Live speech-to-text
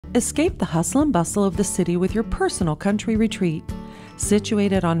Escape the hustle and bustle of the city with your personal country retreat.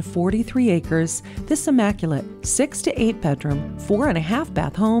 Situated on 43 acres, this immaculate 6 to 8 bedroom, 4.5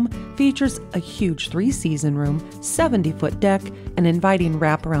 bath home features a huge 3-season room, 70-foot deck, an inviting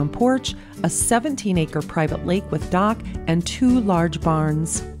wraparound porch, a 17-acre private lake with dock, and 2 large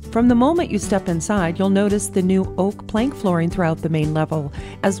barns. From the moment you step inside, you'll notice the new oak plank flooring throughout the main level,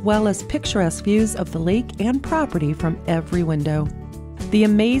 as well as picturesque views of the lake and property from every window. The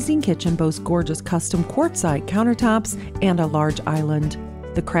amazing kitchen boasts gorgeous custom quartzite countertops and a large island.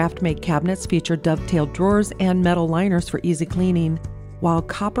 The KraftMaid cabinets feature dovetailed drawers and metal liners for easy cleaning, while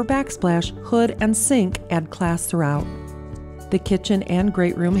copper backsplash, hood, and sink add class throughout. The kitchen and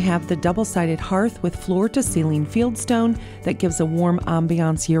great room have the double-sided hearth with floor-to-ceiling fieldstone that gives a warm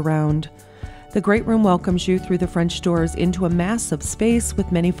ambiance year-round. The great room welcomes you through the French doors into a massive space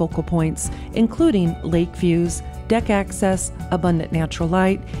with many focal points, including lake views, deck access, abundant natural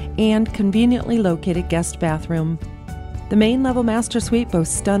light, and conveniently located guest bathroom. The main level master suite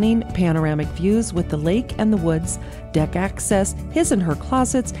boasts stunning panoramic views with the lake and the woods, deck access, his and her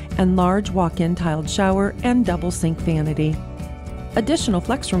closets, and large walk-in tiled shower and double sink vanity. Additional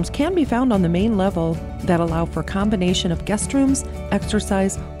flex rooms can be found on the main level that allow for a combination of guest rooms,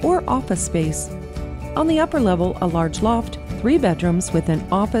 exercise, or office space. On the upper level, a large loft, 3 bedrooms with an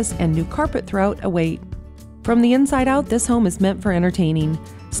office and new carpet throughout await. From the inside out, this home is meant for entertaining.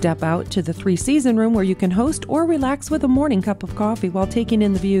 Step out to the 3-season room where you can host or relax with a morning cup of coffee while taking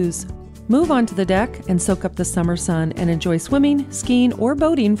in the views. Move onto the deck and soak up the summer sun and enjoy swimming, skiing, or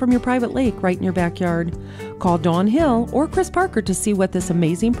boating from your private lake right in your backyard. Call Dawn Hill or Chris Parker to see what this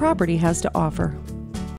amazing property has to offer.